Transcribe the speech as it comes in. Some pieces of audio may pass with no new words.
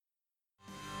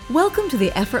Welcome to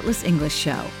the Effortless English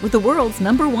Show with the world's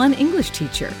 #1 English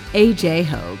teacher, AJ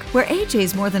Hogue, where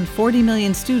AJ's more than 40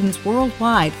 million students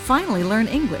worldwide finally learn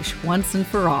English once and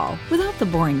for all, without the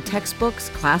boring textbooks,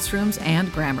 classrooms,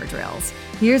 and grammar drills.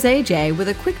 Here's AJ with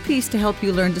a quick piece to help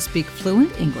you learn to speak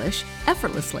fluent English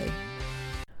effortlessly.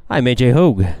 I'm AJ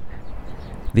Hogue,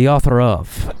 the author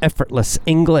of Effortless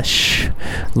English.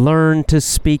 Learn to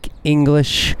speak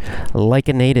English like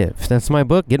a native. That's my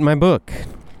book. Get my book.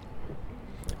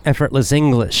 Effortless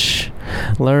English.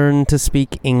 Learn to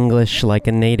speak English like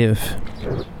a native.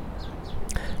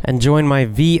 And join my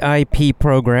VIP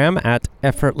program at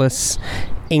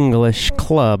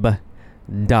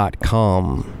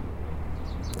effortlessenglishclub.com.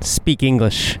 Speak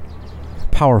English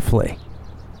powerfully.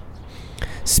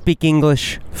 Speak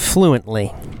English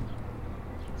fluently.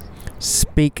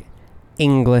 Speak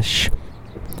English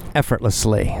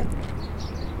effortlessly.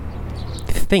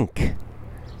 Think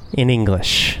in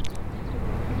English.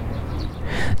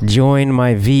 Join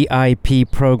my VIP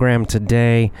program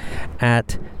today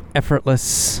at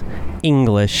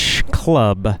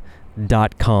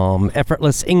effortlessenglishclub.com.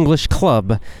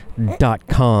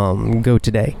 effortlessenglishclub.com. Go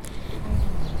today.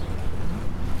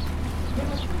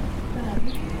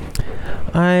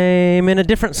 I'm in a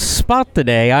different spot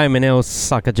today. I'm in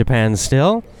Osaka, Japan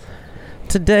still.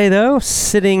 Today, though,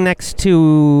 sitting next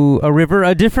to a river,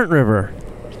 a different river.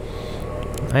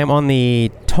 I am on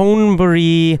the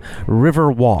Tonburi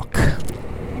River Walk.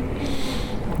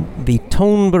 The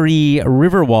Tonburi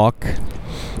River Walk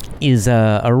is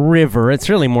a river. It's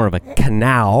really more of a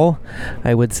canal,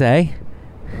 I would say,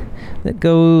 that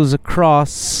goes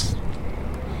across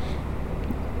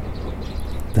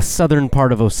the southern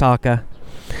part of Osaka,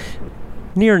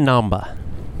 near Namba.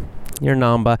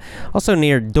 Also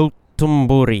near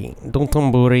Dotonbori.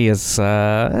 Dotonbori is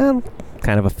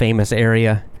kind of a famous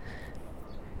area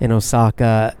in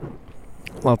Osaka.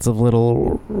 Lots of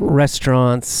little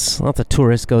restaurants. Lots of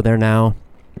tourists go there now.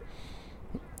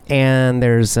 And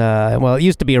there's, it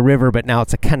used to be a river, but now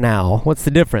it's a canal. What's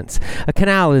the difference? A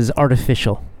canal is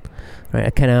artificial. Right?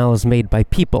 A canal is made by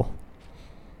people.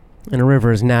 And a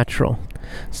river is natural.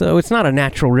 So it's not a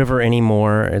natural river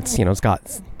anymore. It's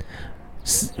got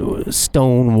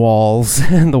stone walls,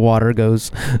 and the water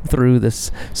goes through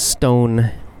these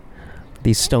stone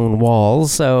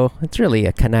walls. So it's really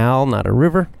a canal, not a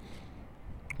river.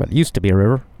 But it used to be a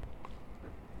river.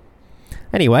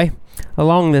 Anyway,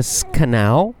 along this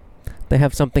canal, they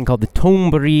have something called the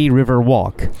Tonburi River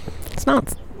Walk. It's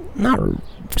not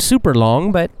super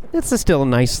long, but it's still a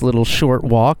nice little short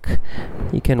walk.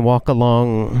 You can walk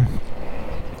along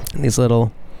these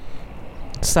little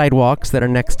sidewalks that are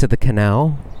next to the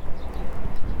canal.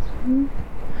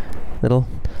 Little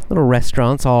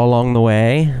restaurants all along the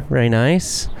way. Very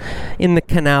nice. In the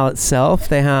canal itself,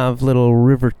 they have little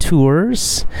river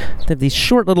tours. They have these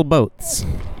short little boats.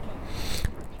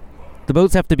 The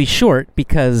boats have to be short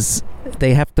because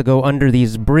they have to go under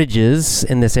these bridges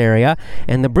in this area,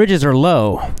 and the bridges are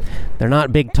low. They're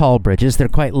not big, tall bridges. They're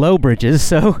quite low bridges,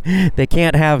 so they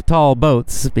can't have tall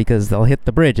boats because they'll hit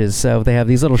the bridges. So they have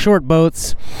these little short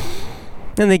boats,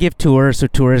 and they give tours, so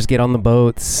tourists get on the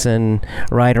boats and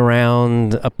ride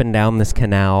around up and down this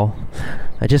canal.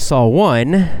 I just saw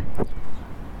one.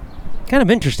 Kind of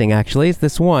interesting, actually. It's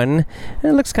this one.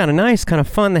 It looks kind of nice, kind of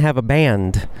fun. They have a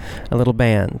little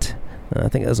band. I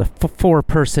think it was a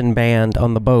 4-person band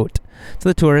on the boat. So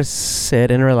the tourists sit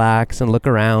and relax and look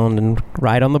around and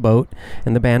ride on the boat,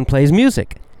 and the band plays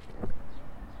music.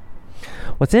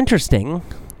 What's interesting,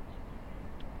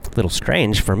 a little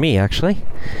strange for me actually,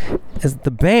 is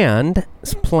the band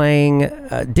is playing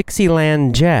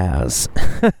Dixieland jazz.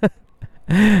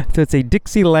 So it's a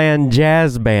Dixieland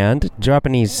jazz band.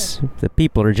 The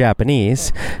people are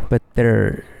Japanese, but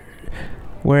they're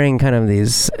wearing kind of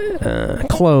these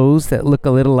clothes that look a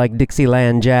little like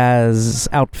Dixieland jazz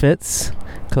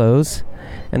clothes,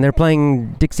 and they're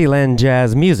playing Dixieland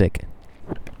jazz music.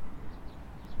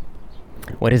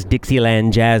 What is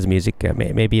Dixieland jazz music?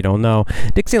 Maybe you don't know.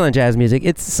 Dixieland jazz music,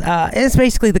 it's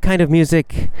basically the kind of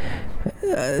music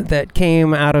that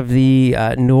came out of the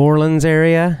New Orleans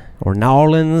area, or New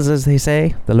Orleans as they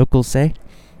say, the locals say.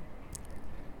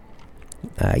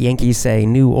 Yankees say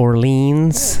New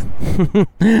Orleans,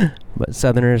 but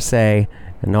Southerners say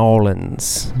New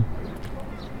Orleans.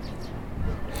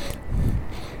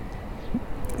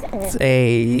 It's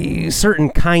a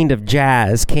certain kind of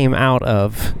jazz came out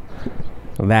of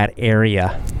that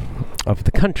area of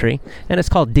the country, and it's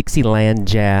called Dixieland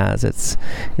jazz. It's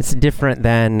different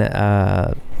than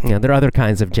there are other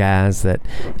kinds of jazz that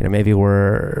maybe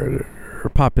were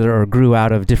popular or grew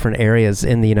out of different areas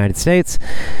in the United States.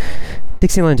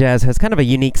 Dixieland Jazz has kind of a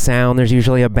unique sound. There's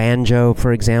usually a banjo,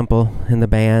 for example, in the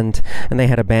band, and they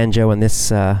had a banjo in this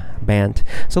band.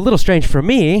 So a little strange for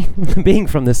me, being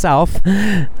from the south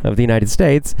of the United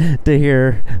States, to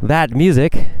hear that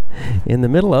music in the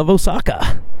middle of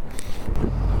Osaka.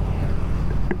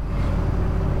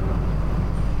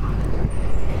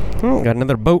 Got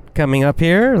another boat coming up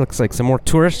here. Looks like some more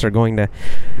tourists are going to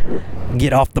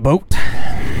get off the boat.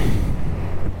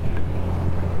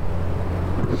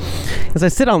 As I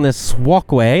sit on this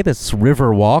walkway, this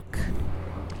river walk,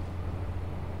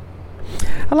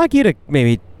 I'd like you to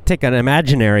maybe take an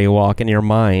imaginary walk in your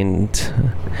mind.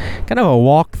 Kind of a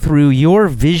walk through your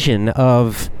vision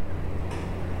of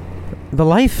the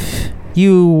life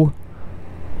you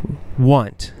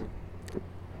want.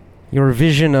 Your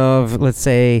vision of, let's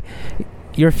say,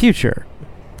 your future.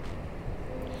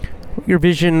 Your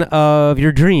vision of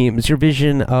your dreams. Your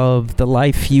vision of the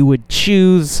life you would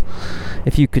choose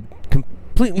if you could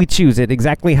completely choose it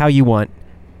exactly how you want.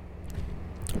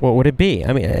 What would it be?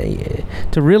 I mean,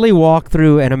 to really walk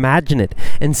through and imagine it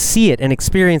and see it and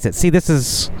experience it. See, this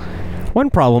is one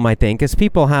problem, I think, is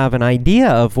people have an idea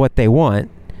of what they want.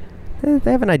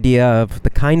 They have an idea of the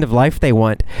kind of life they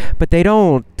want, but they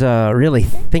don't really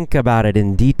think about it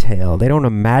in detail. They don't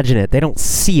imagine it. They don't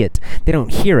see it. They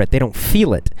don't hear it. They don't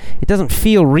feel it. It doesn't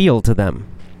feel real to them.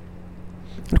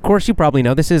 And of course, you probably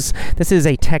know this is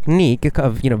a technique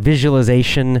of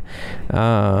visualization.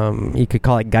 You could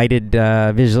call it guided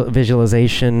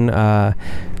visualization. That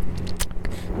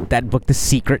book, The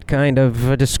Secret, kind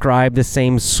of described the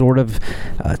same sort of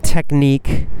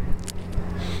technique.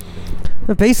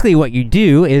 But basically what you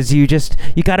do is you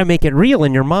got to make it real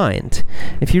in your mind.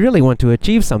 If you really want to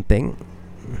achieve something,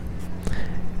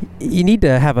 you need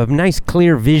to have a nice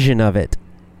clear vision of it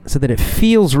so that it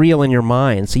feels real in your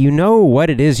mind, so you know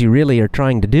what it is you really are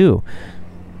trying to do,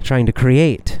 trying to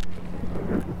create.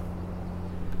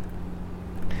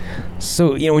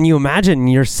 So, when you imagine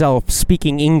yourself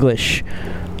speaking English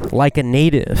like a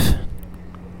native,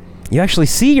 you actually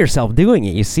see yourself doing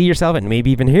it. You see yourself and maybe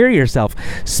even hear yourself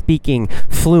speaking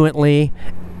fluently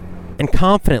and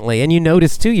confidently. And you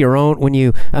notice too when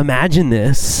you imagine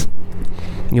this,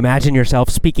 you imagine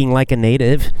yourself speaking like a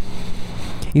native,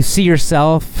 you see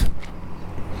yourself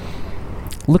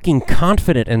looking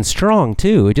confident and strong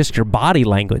too, just your body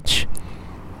language.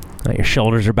 Your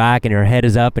shoulders are back and your head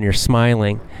is up and you're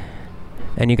smiling.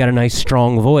 And you got a nice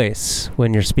strong voice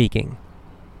when you're speaking.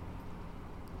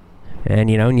 And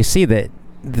and you see that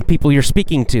the people you're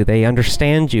speaking to, they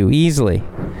understand you easily.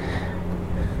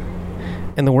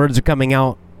 And the words are coming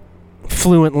out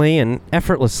fluently and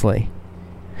effortlessly.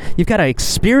 You've got to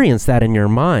experience that in your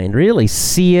mind. Really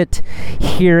see it,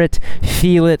 hear it,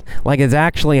 feel it like it's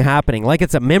actually happening, like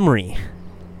it's a memory.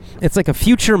 It's like a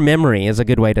future memory is a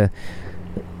good way to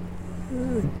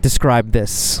describe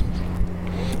this.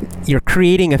 You're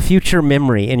creating a future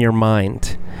memory in your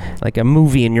mind, like a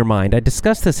movie in your mind. I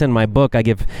discuss this in my book. I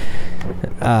give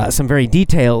some very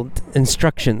detailed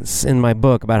instructions in my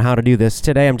book about how to do this.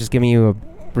 Today I'm just giving you a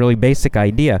really basic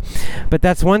idea. But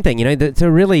that's one thing,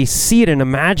 to really see it and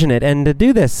imagine it, and to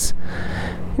do this,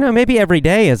 maybe every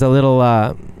day as a little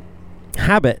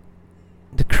habit,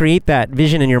 to create that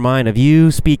vision in your mind of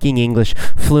you speaking English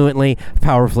fluently,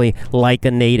 powerfully, like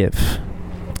a native.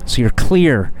 So you're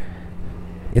clear.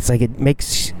 It's like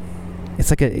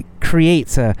it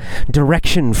creates a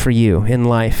direction for you in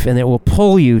life, and it will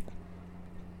pull you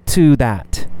to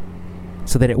that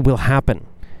so that it will happen.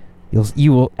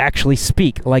 You will actually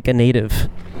speak like a native.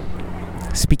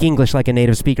 Speak English like a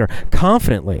native speaker,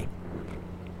 confidently.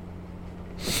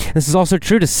 This is also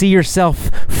true to see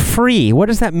yourself free. What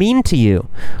does that mean to you?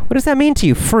 What does that mean to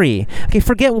you, free? Okay,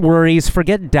 forget worries,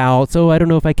 forget doubts. Oh, I don't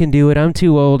know if I can do it. I'm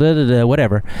too old,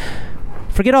 whatever.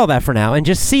 Forget all that for now and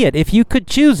just see it. If you could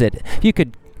choose it, you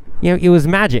could, it was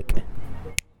magic.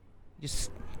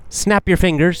 Just snap your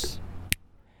fingers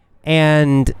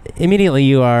and immediately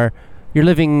you're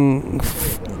living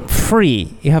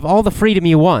free. You have all the freedom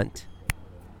you want.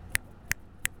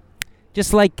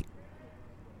 Just like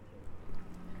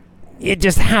it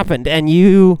just happened and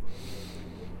you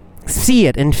see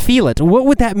it and feel it. What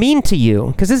would that mean to you?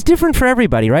 Because it's different for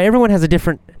everybody, right? Everyone has a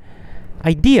different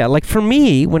idea. Like for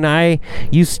me, when I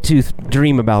used to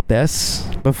dream about this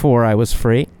before I was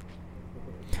free,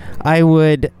 I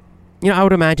would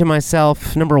imagine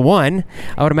myself, number one,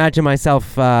 I would imagine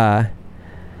myself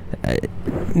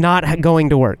not going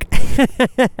to work.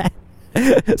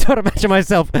 So I'd imagine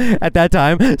myself at that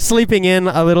time sleeping in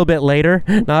a little bit later,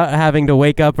 not having to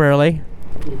wake up early,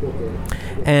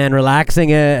 and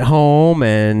relaxing at home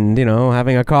and,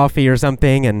 having a coffee or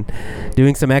something and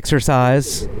doing some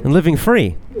exercise and living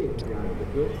free.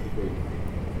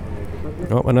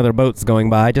 Oh, another boat's going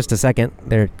by. Just a second.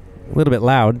 They're a little bit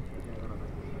loud.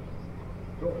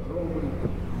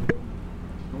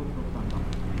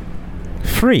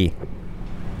 Free.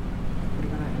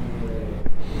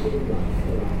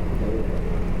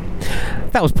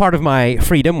 That was part of my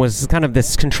freedom, was kind of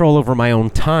this control over my own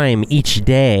time each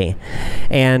day.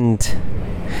 And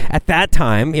at that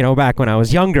time, back when I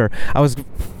was younger,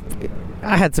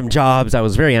 I had some jobs. I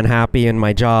was very unhappy in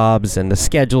my jobs, and the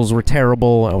schedules were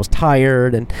terrible. I was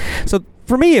tired. And so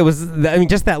for me, it was,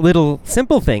 just that little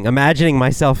simple thing, imagining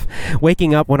myself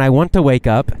waking up when I want to wake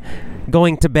up,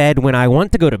 going to bed when I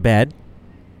want to go to bed,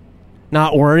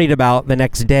 not worried about the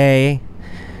next day,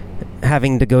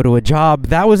 having to go to a job.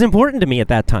 That was important to me at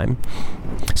that time.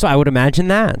 So I would imagine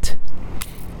that.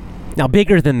 Now,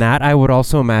 bigger than that, I would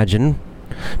also imagine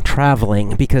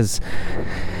traveling, because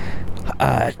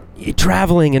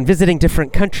traveling and visiting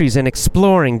different countries and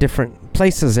exploring different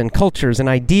places and cultures and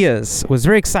ideas was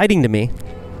very exciting to me.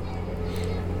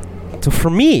 So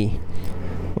for me,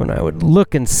 when I would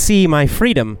look and see my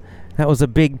freedom, that was a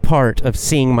big part of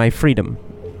seeing my freedom.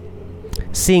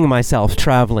 Seeing myself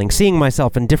traveling, seeing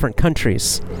myself in different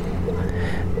countries.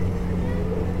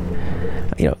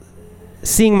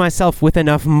 Seeing myself with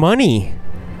enough money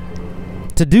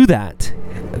to do that.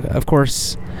 Of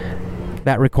course,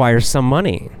 that requires some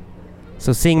money.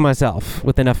 So seeing myself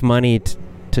with enough money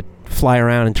to fly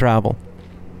around and travel.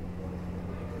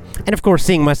 And of course,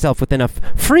 seeing myself with enough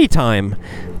free time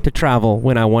to travel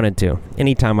when I wanted to,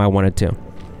 anytime I wanted to.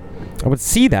 I would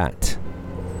see that.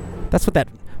 That's what that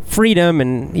freedom,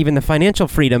 and even the financial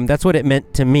freedom, that's what it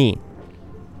meant to me.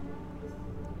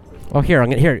 Oh, here, I'm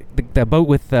gonna hear the boat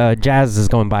with jazz is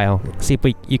going by. I'll see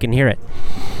if you can hear it.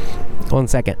 1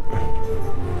 second.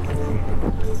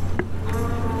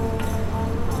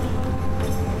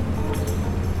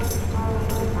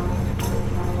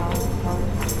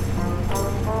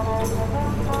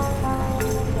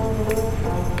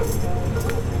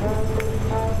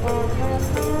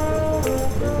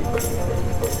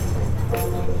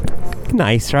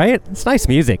 Nice, right? It's nice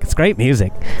music. It's great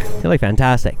music. Really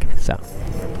fantastic. So.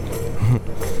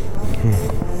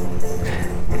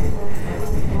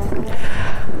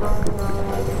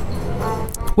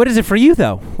 What is it for you,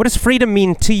 though? What does freedom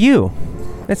mean to you?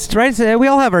 That's right. We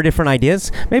all have our different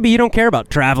ideas. Maybe you don't care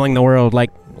about traveling the world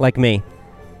like me.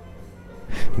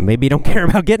 Maybe you don't care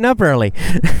about getting up early.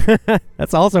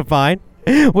 That's also fine.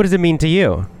 What does it mean to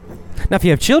you? Now, if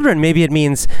you have children, maybe it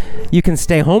means you can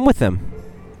stay home with them.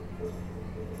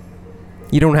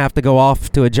 You don't have to go off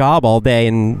to a job all day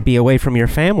and be away from your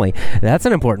family. That's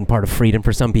an important part of freedom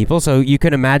for some people, so you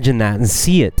can imagine that and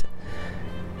see it.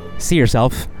 See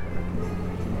yourself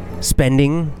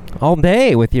spending all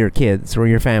day with your kids or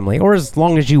your family, or as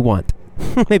long as you want.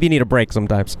 Maybe you need a break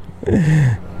sometimes.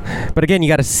 But again, you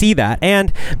got to see that.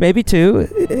 And maybe, too,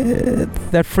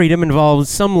 that freedom involves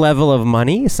some level of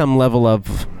money, some level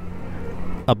of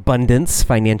abundance,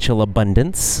 financial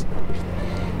abundance.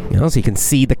 So you can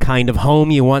see the kind of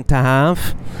home you want to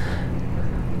have.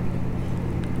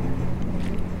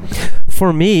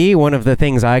 For me, one of the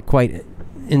things I quite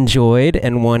enjoyed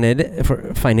and wanted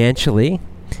financially,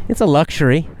 it's a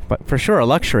luxury, but for sure a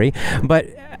luxury. But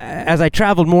as I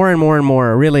traveled more and more and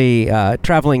more, really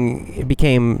traveling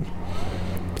became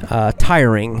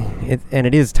tiring, and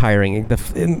it is tiring,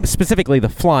 specifically the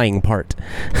flying part.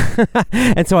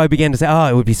 And so I began to say,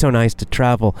 it would be so nice to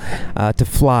travel, to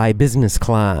fly business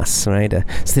class, right? To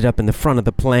sit up in the front of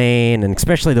the plane, and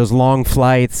especially those long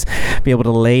flights, be able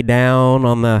to lay down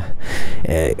on the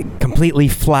completely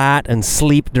flat and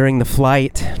sleep during the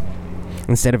flight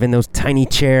instead of in those tiny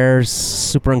chairs,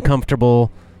 super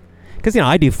uncomfortable. Because,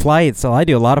 I do flights, so I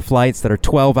do a lot of flights that are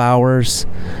 12 hours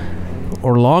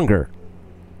or longer.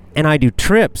 And I do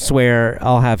trips where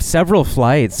I'll have several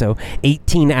flights, so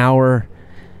 18-hour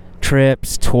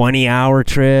trips, 20-hour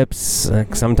trips,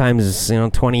 sometimes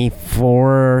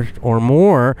 24 or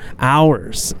more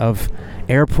hours of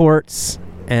airports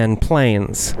and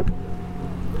planes.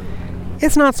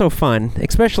 It's not so fun,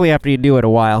 especially after you do it a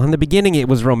while. In the beginning, it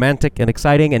was romantic and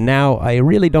exciting, and now I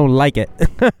really don't like it.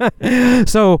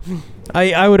 So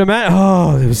I would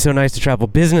imagine, it was so nice to travel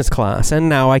business class, and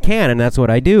now I can, and that's what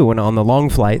I do when on the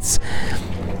long flights.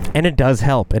 And it does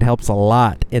help. It helps a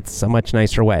lot. It's a much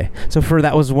nicer way. So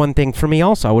that was one thing for me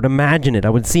also. I would imagine it. I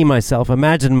would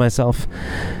imagine myself,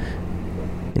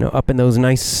 up in those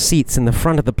nice seats in the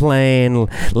front of the plane,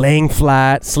 laying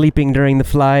flat, sleeping during the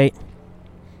flight.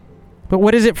 But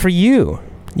what is it for you?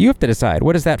 You have to decide.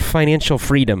 What is that financial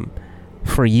freedom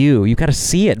for you? You got to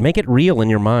see it. Make it real in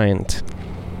your mind.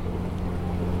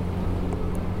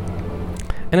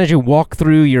 And as you walk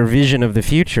through your vision of the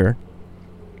future,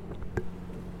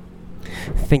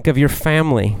 Think of your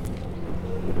family.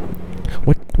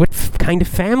 What kind of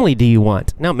family do you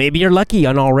want? Now, maybe you're lucky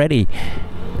and already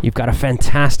you've got a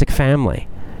fantastic family,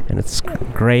 and it's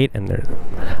great, and there's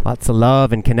lots of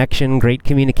love and connection, great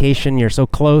communication, you're so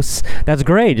close. That's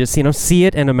great. Just, see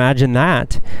it and imagine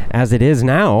that as it is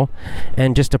now,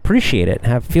 and just appreciate it.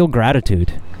 Feel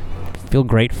gratitude. Feel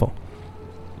grateful.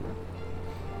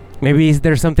 Maybe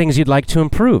there's some things you'd like to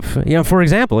improve. For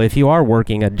example, if you are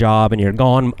working a job and you're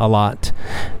gone a lot,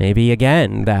 maybe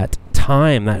again, that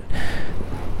time,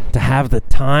 to have the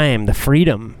time, the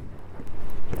freedom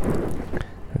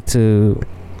to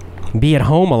be at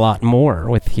home a lot more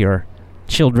with your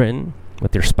children,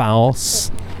 with your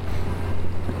spouse,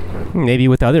 maybe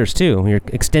with others too, your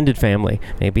extended family,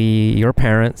 maybe your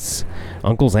parents,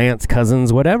 uncles, aunts,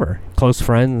 cousins, whatever, close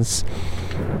friends.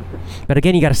 But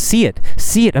again, you got to see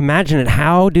it, imagine it.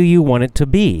 How do you want it to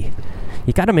be?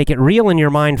 You got to make it real in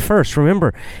your mind first.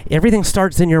 Remember, everything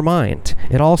starts in your mind.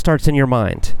 It all starts in your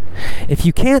mind. If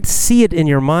you can't see it in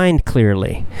your mind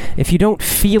clearly, if you don't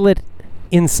feel it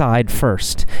inside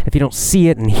first, if you don't see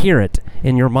it and hear it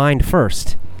in your mind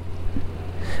first,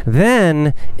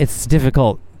 then it's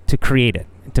difficult to create it,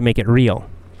 to make it real.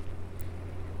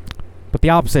 But the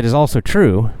opposite is also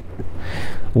true.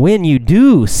 When you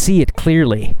do see it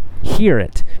clearly, hear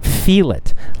it, feel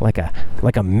it, like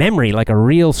a memory, like a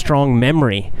real strong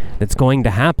memory that's going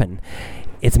to happen,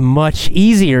 it's much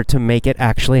easier to make it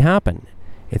actually happen.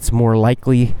 It's more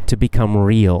likely to become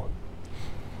real.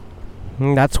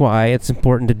 And that's why it's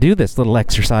important to do this little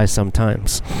exercise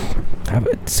sometimes.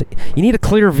 You need a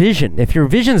clear vision. If your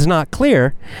vision's not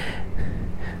clear,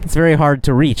 it's very hard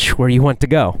to reach where you want to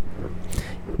go.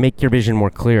 Make your vision more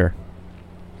clear.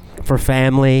 For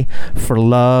family, for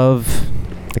love,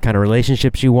 the kind of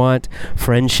relationships you want,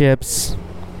 friendships,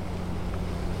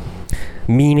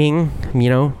 meaning,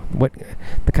 what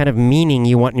the kind of meaning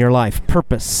you want in your life,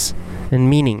 purpose and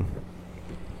meaning.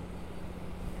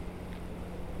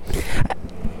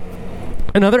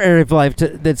 Another area of life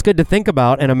that's good to think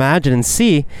about and imagine and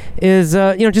see is,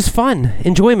 just fun,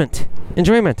 enjoyment,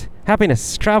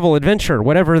 happiness, travel, adventure,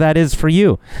 whatever that is for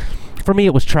you. For me,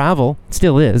 it was travel,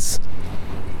 still is.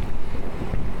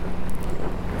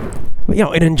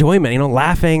 An enjoyment,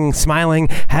 laughing, smiling,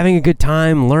 having a good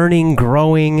time, learning,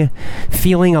 growing,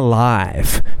 feeling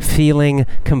alive, feeling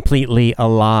completely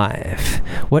alive.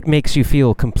 What makes you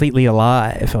feel completely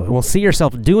alive? Well, see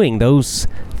yourself doing those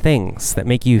things that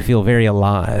make you feel very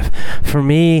alive. For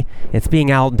me, it's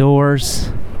being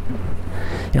outdoors.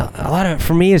 A lot of it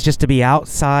for me is just to be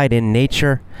outside in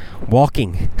nature,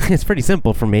 walking. It's pretty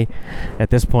simple for me at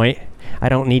this point. I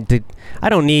don't need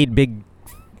big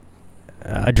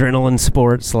adrenaline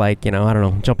sports like,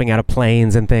 jumping out of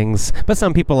planes and things. But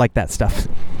some people like that stuff,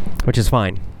 which is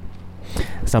fine.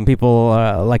 Some people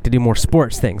like to do more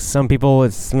sports things. Some people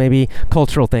it's maybe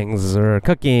cultural things or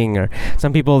cooking, or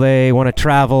some people they want to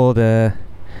travel to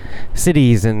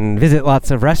cities and visit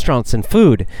lots of restaurants and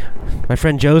food. My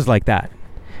friend Joe's like that.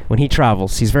 When he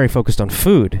travels, he's very focused on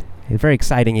food. It's very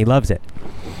exciting. He loves it.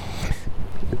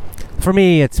 For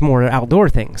me, it's more outdoor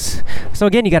things. So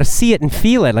again, you got to see it and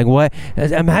feel it.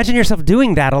 Imagine yourself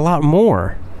doing that a lot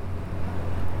more.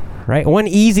 Right? One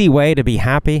easy way to be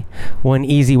happy, one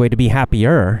easy way to be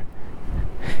happier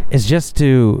is just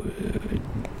to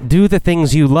do the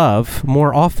things you love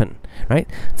more often, right?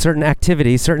 Certain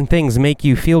activities, certain things make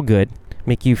you feel good,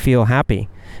 make you feel happy,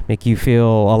 make you feel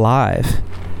alive.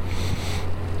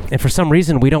 And for some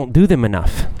reason, we don't do them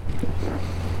enough.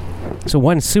 So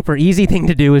one super easy thing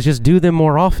to do is just do them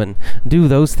more often. Do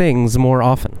those things more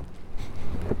often.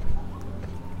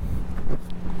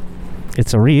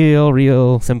 It's a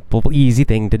real simple, easy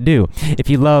thing to do. If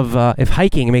you love, if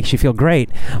hiking makes you feel great,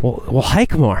 well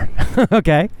hike more,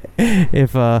 okay?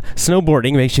 If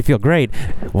snowboarding makes you feel great,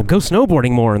 well, go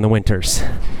snowboarding more in the winters.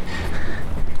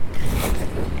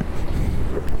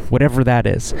 Whatever that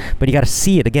is. But you got to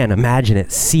see it again, imagine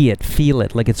it, see it, feel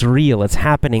it, like it's real, it's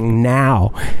happening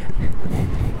now.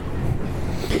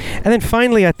 And then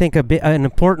finally, I think an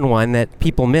important one that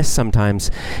people miss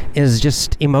sometimes is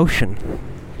just emotion.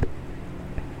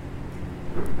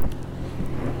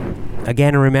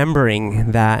 Again,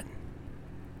 remembering that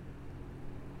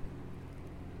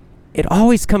it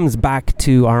always comes back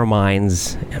to our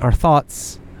minds, our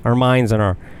thoughts, our minds, and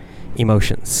our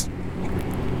emotions.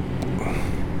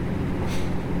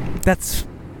 That's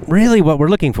really what we're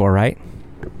looking for, right?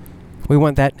 We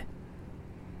want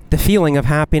the feeling of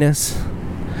happiness.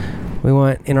 We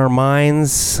want in our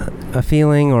minds a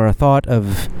feeling or a thought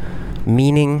of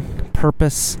meaning,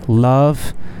 purpose,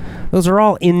 love. Those are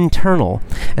all internal.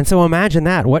 And so imagine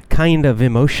that. What kind of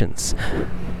emotions?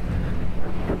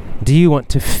 do you want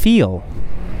to feel,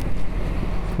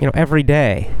 every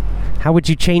day? How would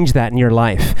you change that in your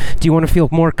life? Do you want to feel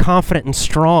more confident and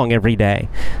strong every day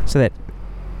so that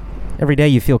every day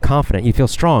you feel confident, you feel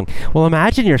strong? Well,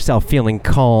 imagine yourself feeling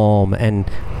calm and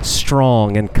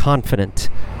strong and confident.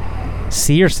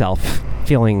 See yourself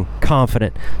feeling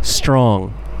confident,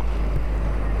 strong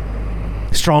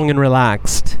and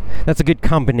relaxed. That's a good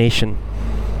combination.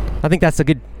 I think that's a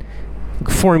good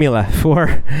formula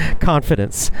for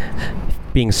confidence.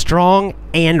 Being strong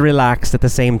and relaxed at the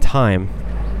same time.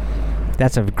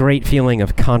 That's a great feeling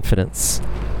of confidence.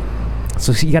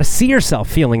 So you got to see yourself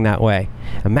feeling that way.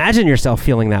 Imagine yourself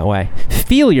feeling that way.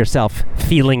 Feel yourself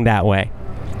feeling that way.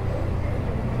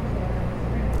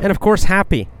 And of course,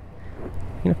 happy.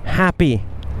 Happy,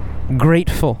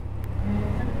 grateful.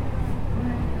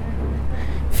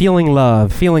 Feeling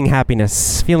love, feeling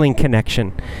happiness, feeling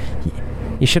connection.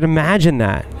 You should imagine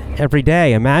that every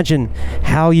day. Imagine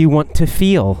how you want to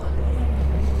feel.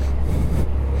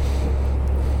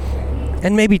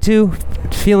 And maybe too,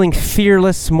 feeling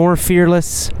fearless, more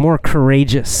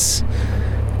courageous,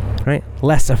 right?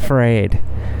 Less afraid.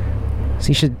 So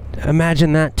you should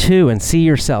imagine that too and see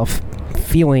yourself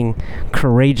feeling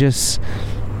courageous,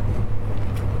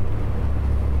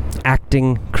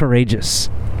 acting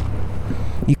courageous.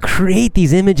 You create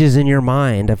these images in your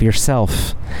mind of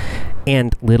yourself,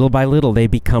 and little by little they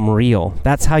become real.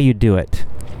 That's how you do it.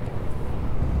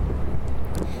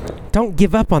 Don't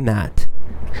give up on that.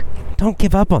 Don't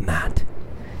give up on that.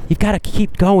 You've got to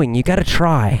keep going. You've got to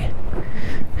try.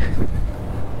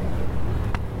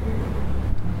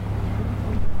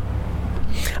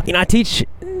 I teach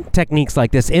techniques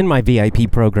like this in my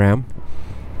VIP program.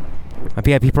 My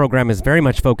VIP program is very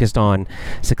much focused on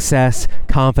success,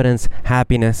 confidence,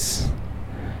 happiness.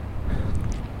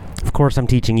 Of course, I'm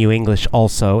teaching you English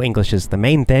also. English is the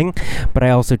main thing, but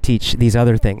I also teach these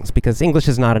other things because English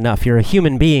is not enough. You're a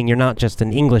human being. You're not just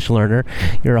an English learner.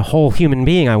 You're a whole human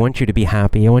being. I want you to be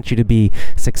happy. I want you to be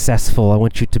successful. I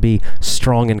want you to be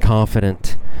strong and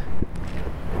confident.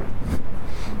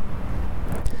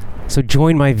 So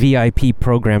join my VIP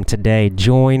program today.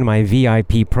 Join my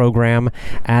VIP program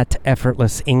at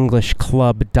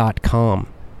effortlessenglishclub.com.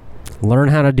 Learn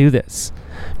how to do this.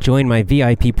 Join my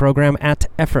VIP program at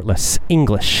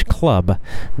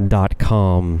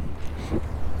effortlessenglishclub.com.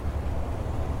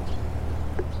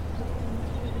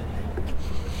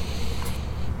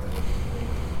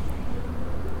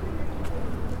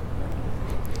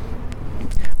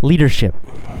 Leadership.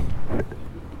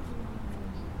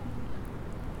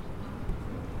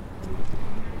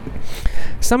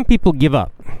 Some people give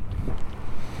up.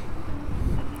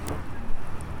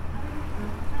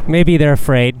 Maybe they're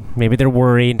afraid, maybe they're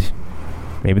worried,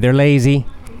 maybe they're lazy,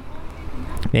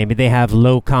 maybe they have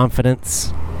low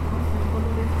confidence.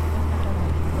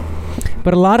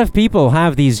 But a lot of people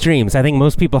have these dreams. I think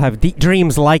most people have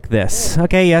dreams like this.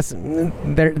 Okay, yes,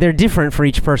 they're different for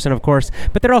each person, of course,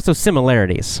 but there are also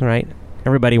similarities, right?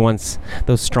 Everybody wants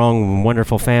those strong,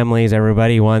 wonderful families.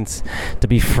 Everybody wants to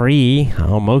be free.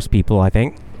 Oh, most people, I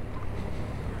think.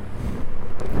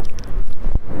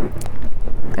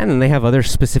 And then they have other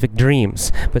specific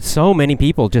dreams. But so many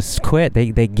people just quit.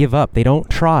 They give up. They don't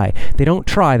try.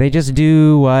 They just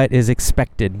do what is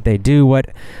expected. They do what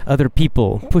other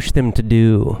people push them to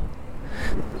do.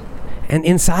 And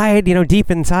inside, deep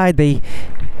inside, they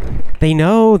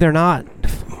know they're not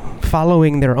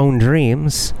following their own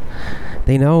dreams.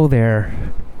 They know they're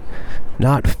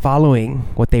not following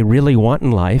what they really want in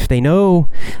life. They know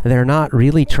they're not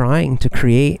really trying to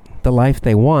create the life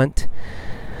they want.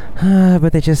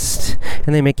 But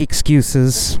they make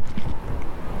excuses.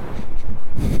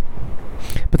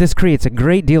 But this creates a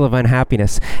great deal of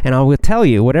unhappiness. And I will tell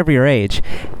you, whatever your age,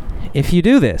 if you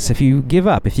do this, if you give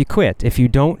up, if you quit, if you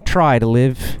don't try to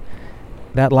live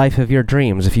that life of your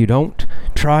dreams, if you don't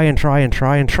try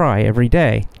every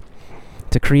day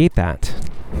to create that,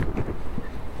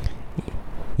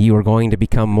 you are going to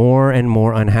become more and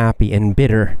more unhappy and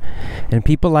bitter. And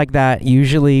people like that,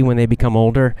 usually when they become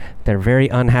older, they're very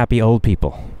unhappy old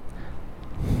people.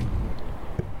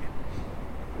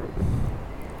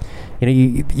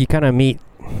 You kind of meet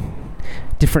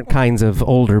different kinds of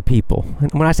older people.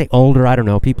 And when I say older, I don't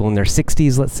know, people in their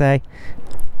 60s, let's say.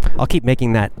 I'll keep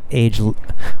making that age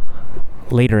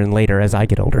later and later as I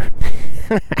get older.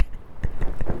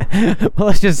 Well,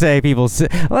 let's just say people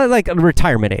like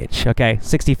retirement age, okay?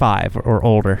 65 or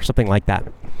older, something like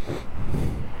that.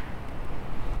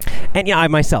 And I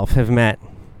myself have met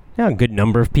a good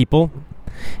number of people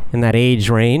in that age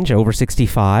range, over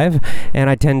 65, and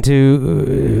I tend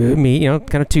to meet,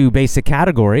 kind of two basic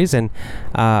categories, and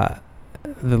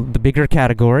the bigger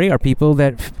category are people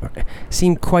that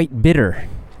seem quite bitter.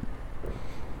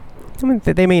 I mean,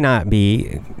 they may not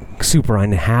be super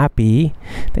unhappy.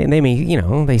 They may,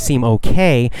 they seem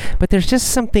okay, but there's just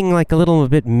something like a little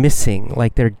bit missing,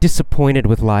 like they're disappointed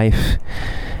with life,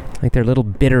 like they're a little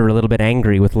bitter, a little bit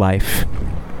angry with life.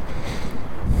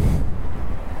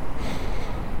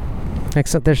 Like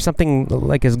there's something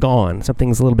like is gone.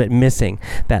 Something's a little bit missing.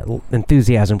 That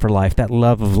enthusiasm for life, that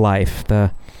love of life,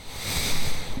 the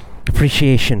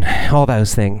appreciation, all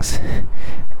those things.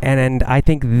 And I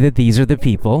think that these are the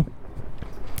people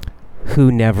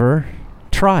who never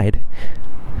tried,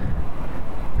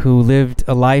 who lived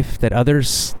a life that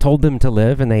others told them to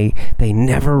live, and they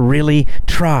never really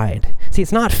tried. See,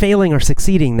 it's not failing or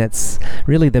succeeding that's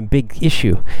really the big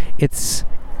issue. It's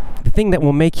the thing that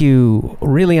will make you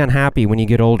really unhappy when you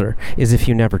get older is if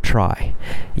you never try.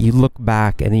 You look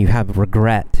back and you have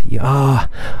regret.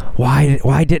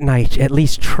 Why didn't I at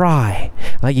least try?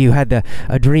 Like you had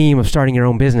a dream of starting your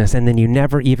own business and then you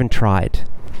never even tried.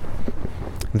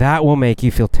 That will make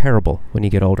you feel terrible when you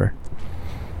get older.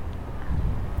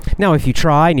 Now, if you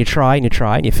try and you try and you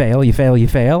try and you fail,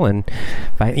 and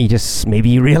maybe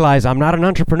you realize I'm not an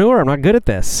entrepreneur, I'm not good at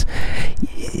this.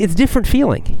 It's a different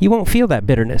feeling. You won't feel that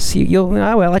bitterness.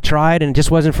 I tried and it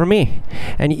just wasn't for me.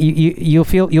 And you'll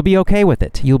be okay with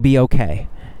it. You'll be okay.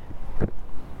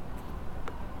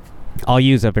 I'll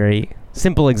use a very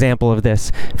simple example of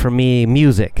this. For me,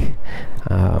 music.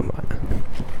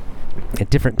 At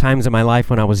different times in my life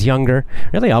when I was younger,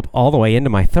 really up all the way into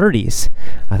my 30s,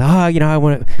 I thought, I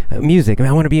want music.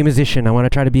 I want to be a musician. I want to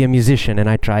try to be a musician. And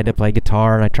I tried to play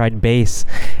guitar, and I tried bass,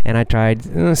 and I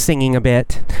tried singing a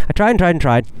bit. I tried,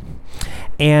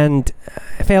 and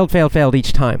failed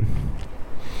each time.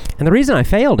 And the reason I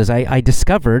failed is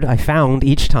I found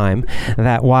each time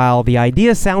that while the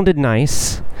idea sounded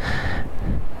nice,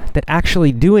 that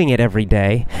actually doing it every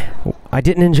day, I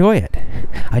didn't enjoy it.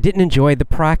 I didn't enjoy the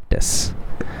practice.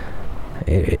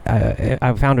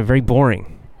 I found it very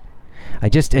boring. I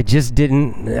didn't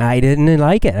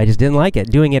like it. I just didn't like it.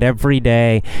 Doing it every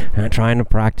day, trying to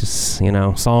practice,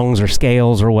 songs or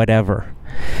scales or whatever.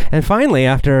 And finally,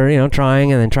 after,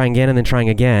 trying and then trying again and then trying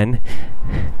again,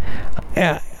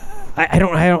 I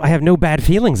have no bad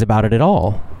feelings about it at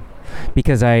all.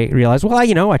 Because I realized,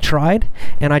 I tried,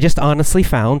 and I just honestly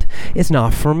found it's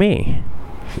not for me.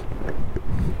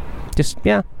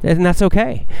 And that's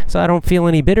okay. So I don't feel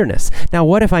any bitterness. Now,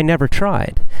 what if I never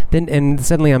tried? And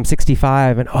suddenly I'm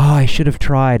 65, and I should have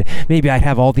tried. Maybe I'd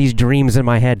have all these dreams in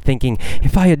my head thinking,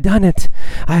 if I had done it,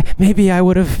 maybe I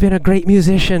would have been a great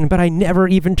musician, but I never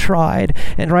even tried.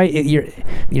 And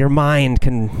your mind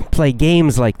can play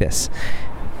games like this.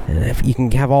 And if you can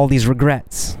have all these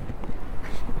regrets.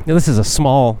 Now, this is a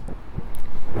small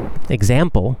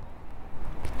example,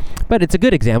 but it's a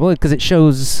good example because it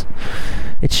shows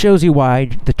you why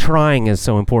the trying is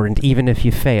so important, even if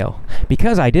you fail.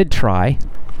 Because I did try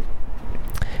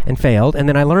and failed, and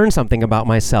then I learned something about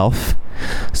myself.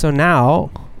 So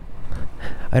now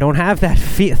I don't have that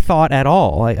thought at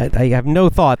all. I have no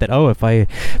thought that if I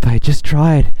just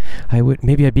tried,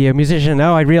 maybe I'd be a musician.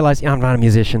 No, I realized I'm not a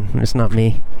musician. It's not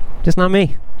me. Just not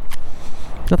me.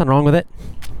 Nothing wrong with it.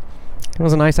 It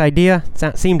was a nice idea.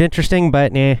 It seemed interesting,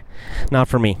 but not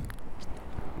for me.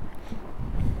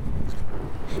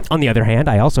 On the other hand,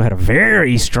 I also had a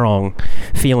very strong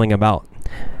feeling about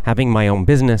having my own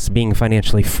business, being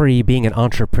financially free, being an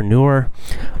entrepreneur,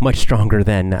 much stronger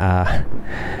than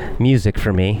music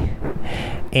for me.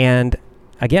 And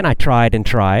again, I tried,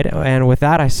 and with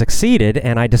that I succeeded,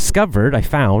 and I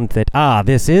found that,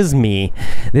 this is me.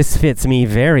 This fits me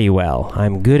very well.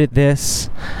 I'm good at this.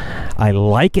 I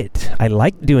like it. I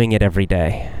like doing it every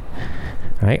day.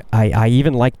 Right? I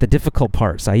even like the difficult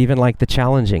parts. I even like the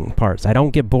challenging parts. I don't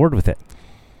get bored with it.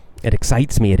 It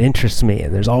excites me. It interests me.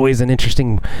 And there's always an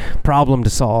interesting problem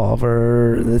to solve,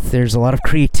 or there's a lot of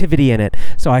creativity in it.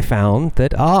 So I found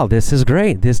that, this is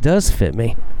great. This does fit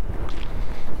me.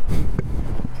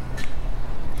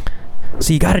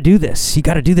 So you got to do this. You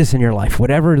got to do this in your life.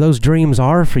 Whatever those dreams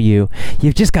are for you,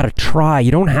 you've just got to try.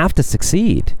 You don't have to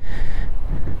succeed.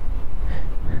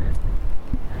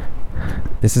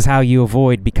 This is how you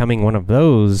avoid becoming one of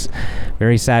those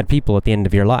very sad people at the end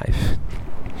of your life.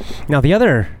 Now, the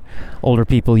other older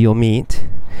people you'll meet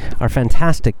are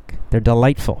fantastic. They're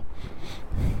delightful.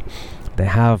 They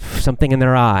have something in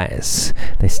their eyes.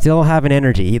 They still have an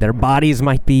energy. Their bodies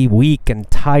might be weak and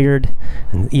tired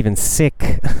and even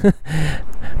sick,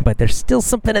 but there's still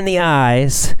something in the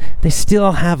eyes. They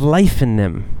still have life in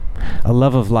them. A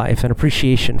love of life, an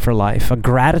appreciation for life, a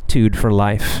gratitude for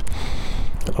life,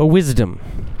 a wisdom.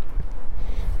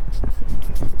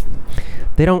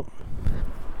 They don't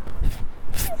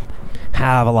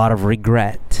have a lot of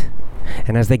regret.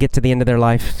 And as they get to the end of their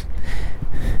life,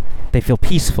 they feel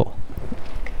peaceful.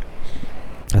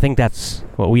 I think that's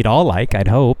what we'd all like, I'd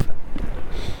hope.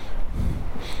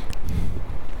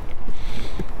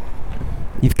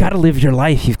 You've got to live your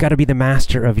life. You've got to be the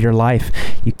master of your life.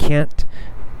 You can't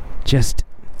just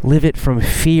live it from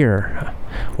fear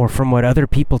or from what other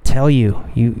people tell you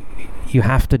you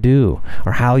have to do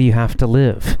or how you have to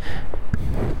live.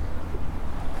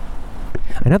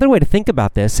 Another way to think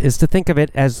about this is to think of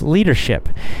it as leadership.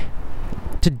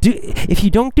 If you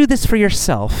don't do this for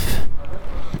yourself,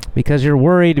 because you're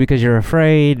worried, because you're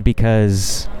afraid,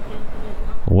 because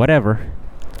whatever,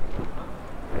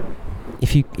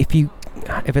 if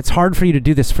it's hard for you to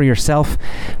do this for yourself,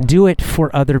 do it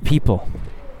for other people.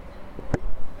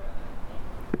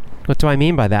 What do I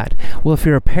mean by that? Well, if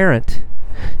you're a parent,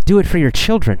 do it for your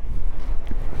children.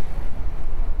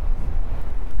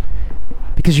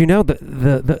 Because you know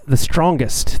the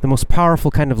strongest, the most powerful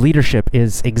kind of leadership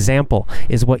is example,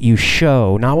 is what you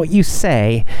show, not what you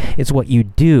say, it's what you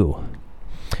do.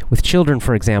 With children,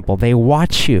 for example, they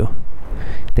watch you.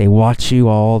 They watch you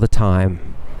all the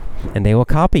time. And they will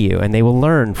copy you, and they will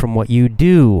learn from what you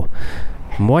do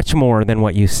much more than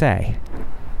what you say.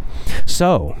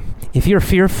 So, if you're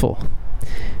fearful,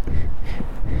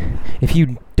 if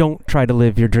you don't try to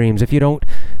live your dreams, if you don't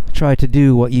try to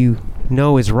do what you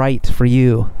know is right for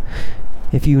you,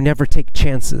 if you never take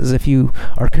chances, if you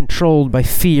are controlled by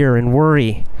fear and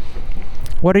worry,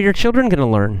 what are your children going to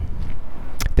learn?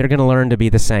 They're going to learn to be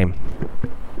the same.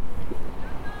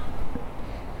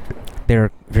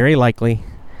 They're very likely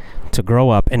to grow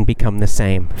up and become the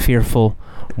same. Fearful,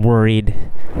 worried,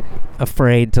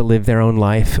 afraid to live their own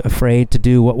life, afraid to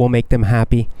do what will make them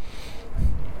happy.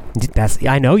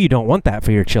 I know you don't want that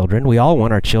for your children. We all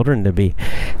want our children to be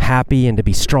happy and to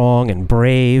be strong and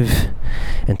brave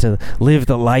and to live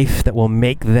the life that will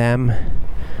make them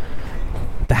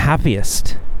the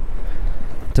happiest,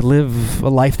 to live a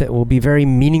life that will be very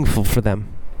meaningful for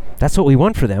them. That's what we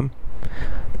want for them.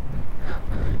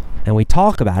 And we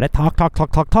talk about it, talk,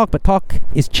 but talk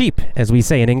is cheap, as we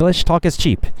say in English. Talk is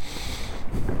cheap.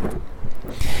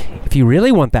 If you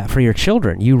really want that for your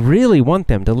children, you really want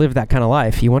them to live that kind of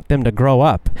life, you want them to grow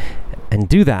up and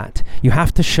do that, you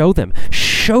have to show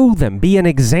them, be an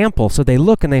example, so they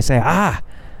look and they say, I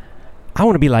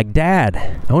want to be like Dad,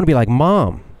 I want to be like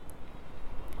Mom.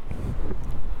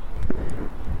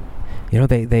 You know,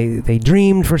 they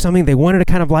dreamed for something, they wanted a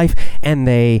kind of life, and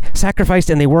they sacrificed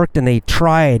and they worked and they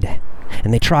tried.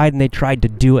 And they tried to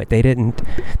do it.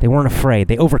 They weren't afraid.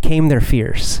 They overcame their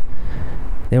fears.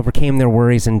 They overcame their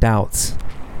worries and doubts.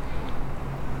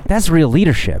 That's real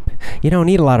leadership. You don't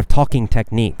need a lot of talking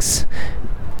techniques.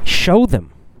 Show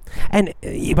them. And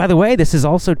by the way, this is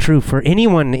also true for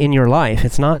anyone in your life.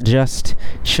 It's not just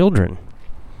children.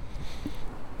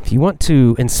 If you want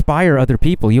to inspire other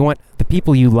people, you want the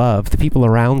people you love, the people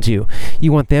around you,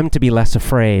 you want them to be less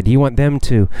afraid. You want them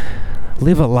to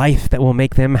live a life that will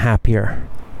make them happier.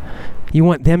 You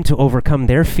want them to overcome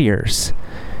their fears,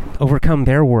 overcome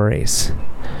their worries,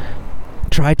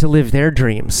 try to live their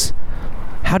dreams.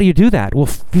 How do you do that? Well,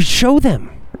 show them.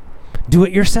 Do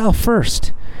it yourself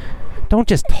first. Don't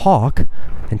just talk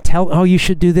and tell, you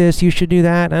should do this, you should do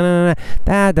that.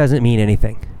 That doesn't mean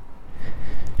anything.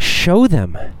 Show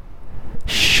them.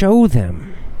 Show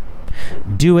them.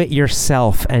 Do it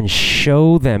yourself and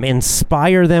show them.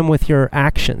 Inspire them with your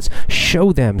actions.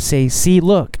 Show them. Say, see,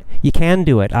 look, you can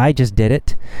do it. I just did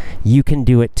it. You can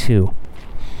do it too.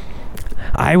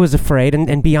 I was afraid,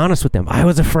 and be honest with them. I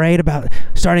was afraid about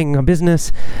starting a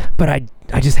business, but I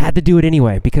just had to do it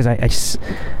anyway because I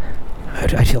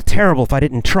feel terrible if I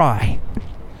didn't try.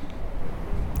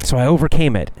 So I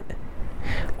overcame it.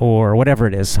 Or whatever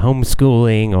it is,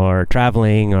 homeschooling or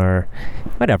traveling or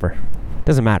whatever.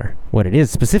 Doesn't matter what it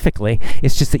is specifically.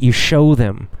 It's just that you show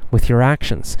them with your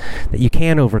actions that you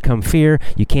can overcome fear,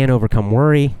 you can overcome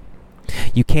worry,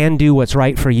 you can do what's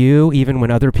right for you even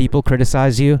when other people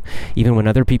criticize you, even when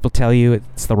other people tell you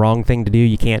it's the wrong thing to do,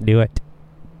 you can't do it.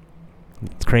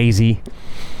 It's crazy.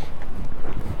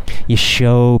 You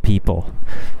show people.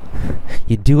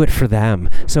 You do it for them.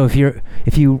 So if you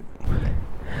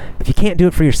can't do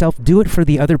it for yourself, do it for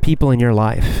the other people in your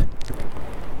life.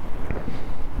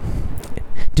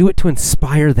 Do it to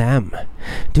inspire them.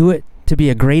 Do it to be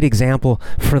a great example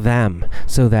for them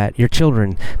so that your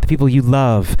children, the people you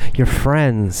love, your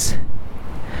friends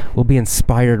will be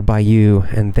inspired by you,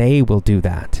 and they will do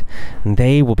that. And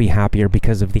they will be happier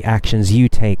because of the actions you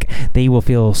take. They will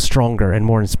feel stronger and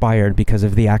more inspired because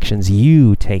of the actions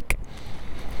you take.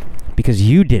 Because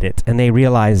you did it, and they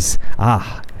realize,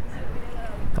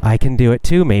 I can do it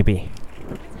too, maybe.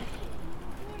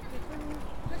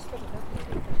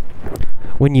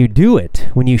 When you do it,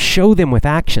 when you show them with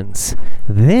actions,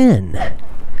 then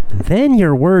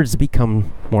your words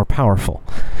become more powerful.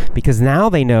 Because now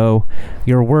they know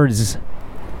your words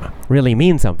really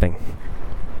mean something,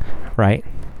 right?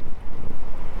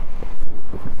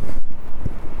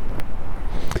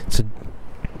 So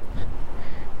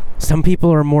some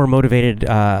people are more motivated,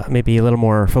 maybe a little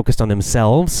more focused on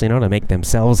themselves, to make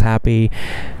themselves happy.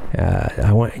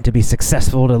 I want to be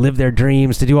successful, to live their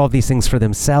dreams, to do all these things for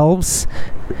themselves.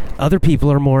 Other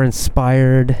people are more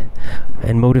inspired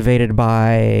and motivated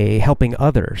by helping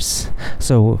others.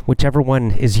 So whichever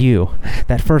one is you.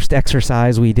 That first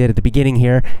exercise we did at the beginning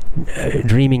here,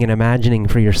 dreaming and imagining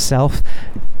for yourself,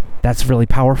 that's really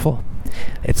powerful.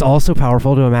 It's also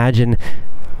powerful to imagine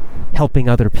helping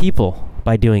other people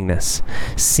by doing this,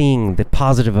 seeing the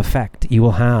positive effect you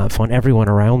will have on everyone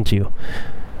around you.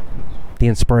 The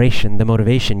inspiration, the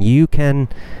motivation you can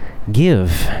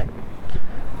give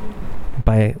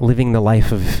by living the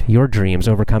life of your dreams,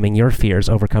 overcoming your fears,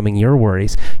 overcoming your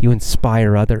worries. You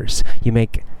inspire others. You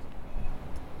make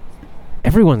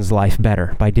everyone's life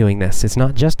better by doing this. It's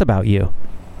not just about you.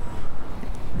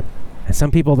 And some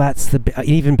people, that's the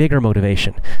even bigger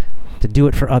motivation, to do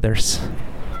it for others,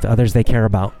 the others they care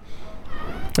about.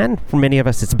 And for many of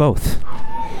us, it's both.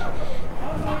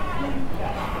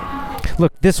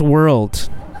 Look, this world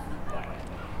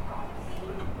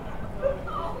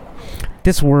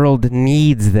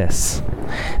needs this.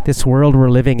 This world we're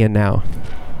living in now.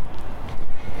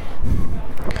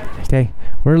 Okay?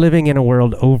 We're living in a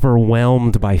world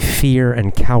overwhelmed by fear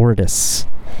and cowardice.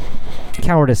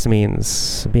 Cowardice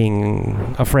means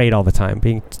being afraid all the time,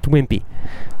 being wimpy,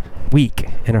 weak,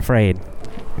 and afraid.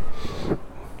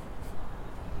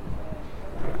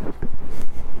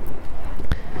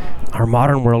 Our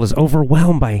modern world is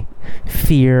overwhelmed by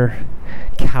fear,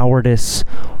 cowardice,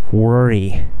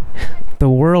 worry. The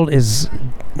world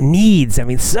needs,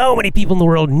 so many people in the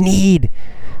world need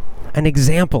an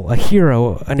example, a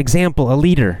hero, an example, a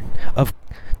leader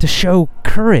to show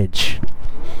courage.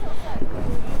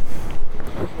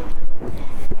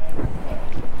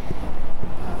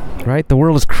 Right? The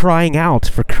world is crying out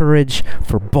for courage,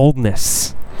 for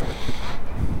boldness.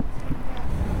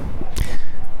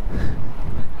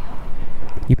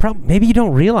 Maybe you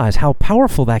don't realize how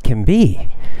powerful that can be.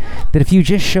 That if you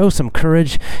just show some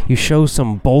courage, you show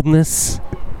some boldness,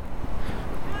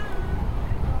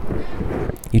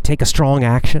 you take a strong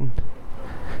action,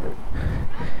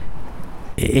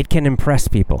 it can impress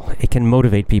people, it can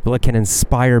motivate people, it can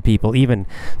inspire people. Even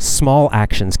small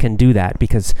actions can do that,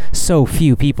 because so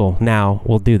few people now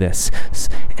will do this.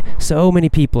 So many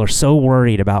people are so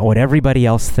worried about what everybody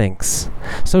else thinks.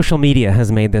 Social media has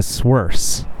made this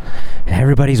worse.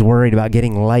 Everybody's worried about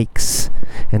getting likes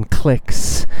and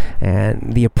clicks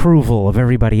and the approval of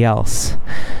everybody else.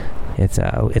 It's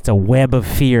a web of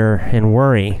fear and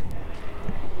worry.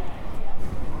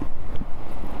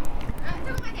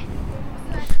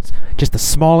 Just the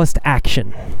smallest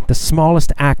action, the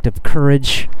smallest act of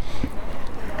courage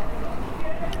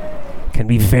can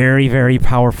be very, very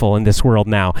powerful in this world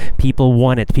now. People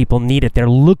want it. People need it. They're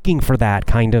looking for that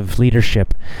kind of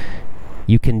leadership.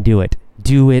 You can do it.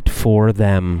 Do it for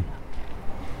them.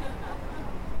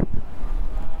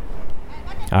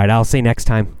 All right, I'll see you next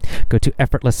time. Go to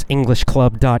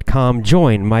effortlessenglishclub.com.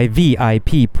 Join my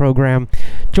VIP program.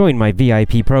 Join my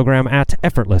VIP program at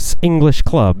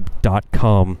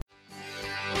effortlessenglishclub.com.